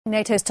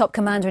NATO's top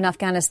commander in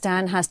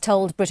Afghanistan has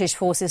told British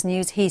Forces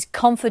News he's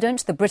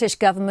confident the British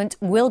government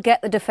will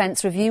get the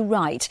defence review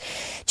right.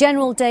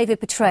 General David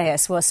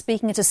Petraeus was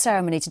speaking at a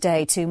ceremony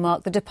today to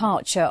mark the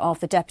departure of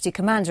the Deputy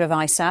Commander of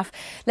ISAF,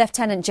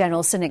 Lieutenant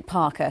General Sinead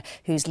Parker,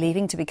 who's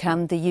leaving to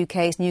become the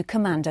UK's new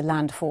Commander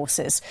Land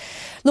Forces.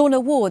 Lorna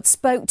Ward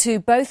spoke to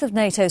both of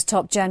NATO's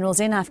top generals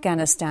in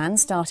Afghanistan,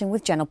 starting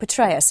with General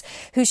Petraeus,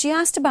 who she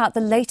asked about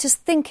the latest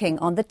thinking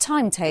on the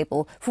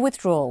timetable for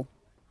withdrawal.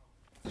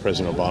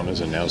 President Obama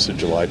has announced that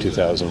July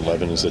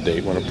 2011 is the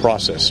date when a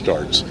process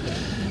starts.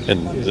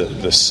 And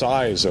the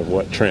size of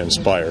what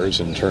transpires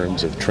in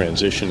terms of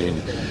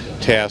transitioning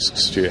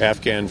tasks to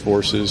Afghan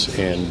forces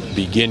and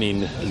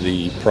beginning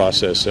the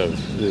process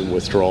of the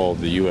withdrawal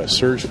of the U.S.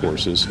 surge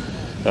forces,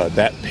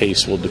 that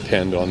pace will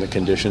depend on the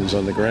conditions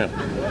on the ground.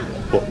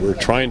 What we're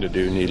trying to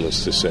do,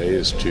 needless to say,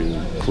 is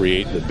to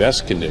create the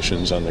best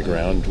conditions on the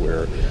ground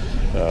where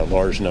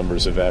large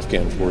numbers of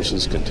Afghan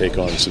forces can take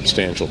on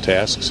substantial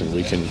tasks, and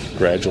we can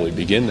gradually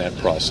begin that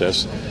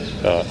process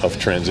of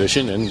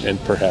transition, and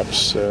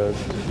perhaps a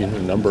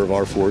number of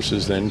our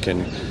forces then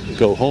can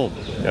go home.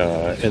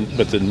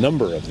 But the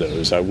number of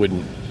those, I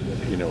wouldn't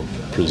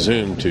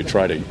presume to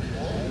try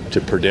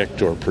to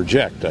predict or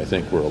project. I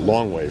think we're a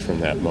long way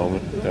from that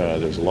moment.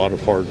 There's a lot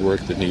of hard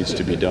work that needs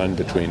to be done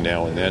between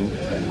now and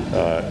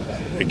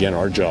then. Again,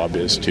 our job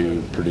is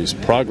to produce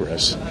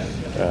progress.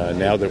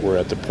 Now that we're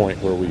at the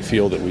point where we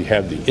feel that we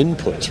have the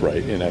inputs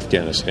right in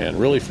Afghanistan,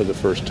 really for the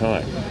first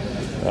time.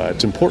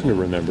 It's important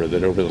to remember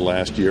that over the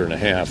last year and a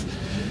half,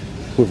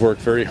 we've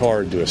worked very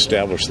hard to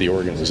establish the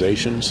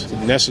organizations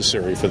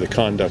necessary for the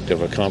conduct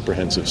of a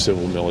comprehensive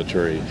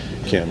civil-military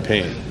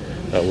campaign.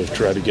 We've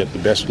tried to get the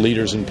best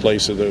leaders in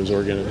place of those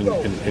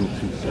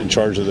in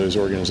charge of those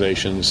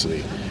organizations,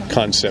 the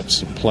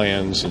concepts and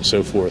plans and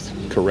so forth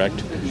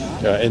correct,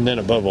 and then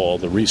above all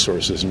the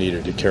resources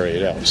needed to carry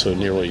it out. So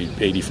nearly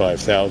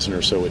 85,000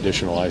 or so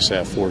additional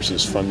ISAF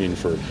forces, funding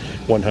for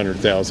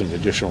 100,000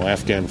 additional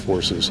Afghan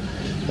forces.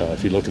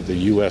 If you look at the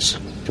U.S.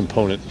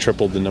 component,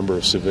 tripled the number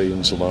of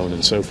civilians alone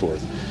and so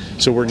forth.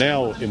 So we're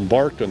now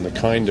embarked on the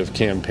kind of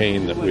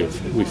campaign that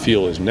we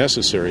feel is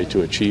necessary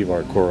to achieve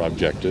our core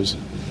objectives.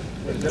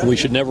 We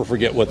should never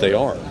forget what they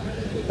are.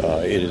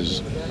 It is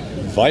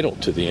vital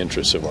to the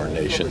interests of our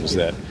nations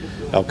that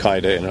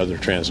al-Qaeda and other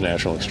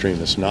transnational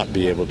extremists not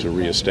be able to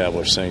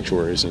reestablish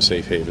sanctuaries and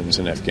safe havens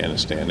in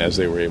Afghanistan as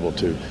they were able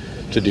to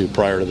do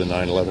prior to the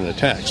 9/11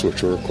 attacks,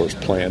 which were, of course,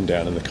 planned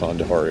down in the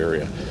Kandahar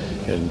area,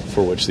 and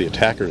for which the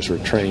attackers were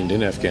trained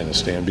in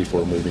Afghanistan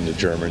before moving to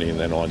Germany and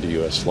then on to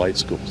U.S. flight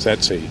schools.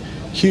 That's a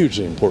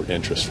hugely important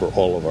interest for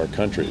all of our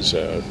countries,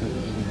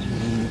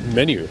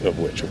 many of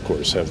which, of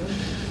course, have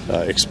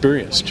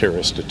experienced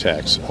terrorist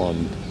attacks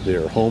on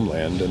their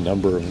homeland, a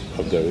number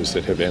of those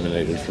that have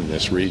emanated from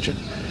this region.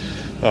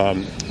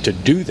 To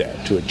do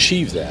that, to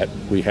achieve that,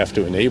 we have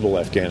to enable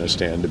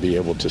Afghanistan to be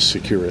able to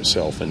secure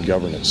itself and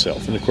govern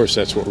itself. And of course,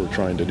 that's what we're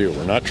trying to do.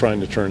 We're not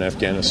trying to turn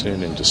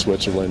Afghanistan into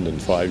Switzerland in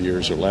 5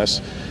 years or less,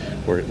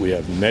 where we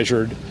have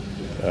measured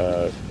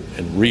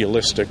and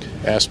realistic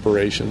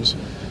aspirations.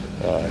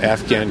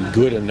 Afghan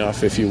good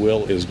enough, if you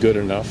will, is good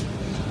enough.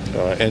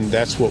 And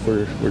that's what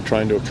we're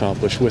trying to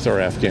accomplish with our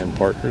Afghan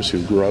partners,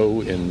 who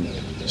grow in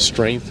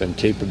strength and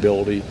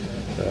capability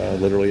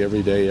literally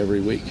every day,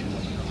 every week.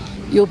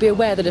 You'll be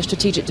aware that a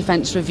strategic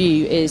defence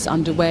review is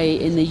underway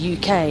in the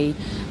UK.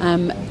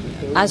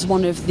 As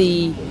one of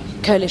the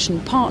coalition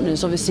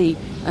partners, obviously,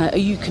 are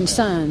you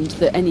concerned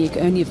that any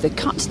of the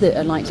cuts that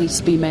are likely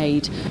to be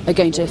made are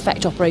going to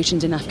affect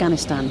operations in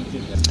Afghanistan?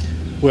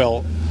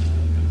 Well,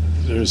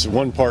 there's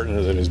one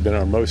partner that has been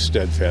our most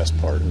steadfast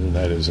partner, and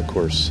that is, of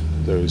course,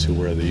 those who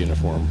wear the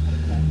uniform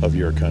of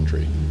your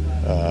country.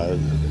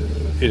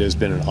 It has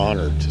been an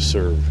honor to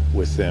serve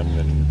with them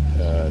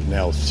in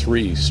now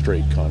 3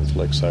 straight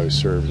conflicts. I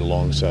served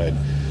alongside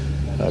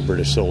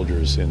British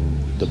soldiers in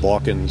the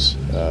Balkans,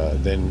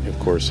 then, of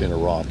course, in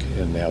Iraq,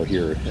 and now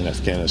here in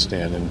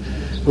Afghanistan. And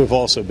we've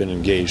also been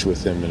engaged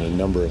with them in a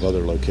number of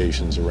other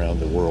locations around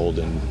the world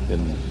and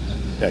in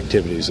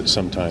activities that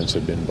sometimes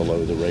have been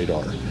below the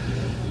radar.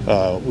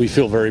 We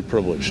feel very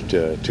privileged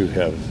to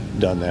have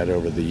done that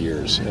over the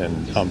years,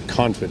 and I'm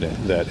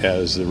confident that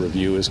as the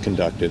review is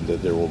conducted,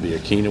 that there will be a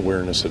keen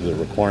awareness of the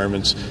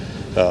requirements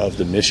of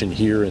the mission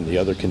here and the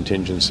other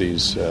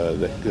contingencies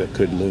that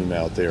could loom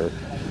out there,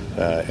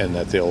 and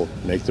that they'll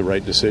make the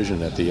right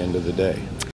decision at the end of the day.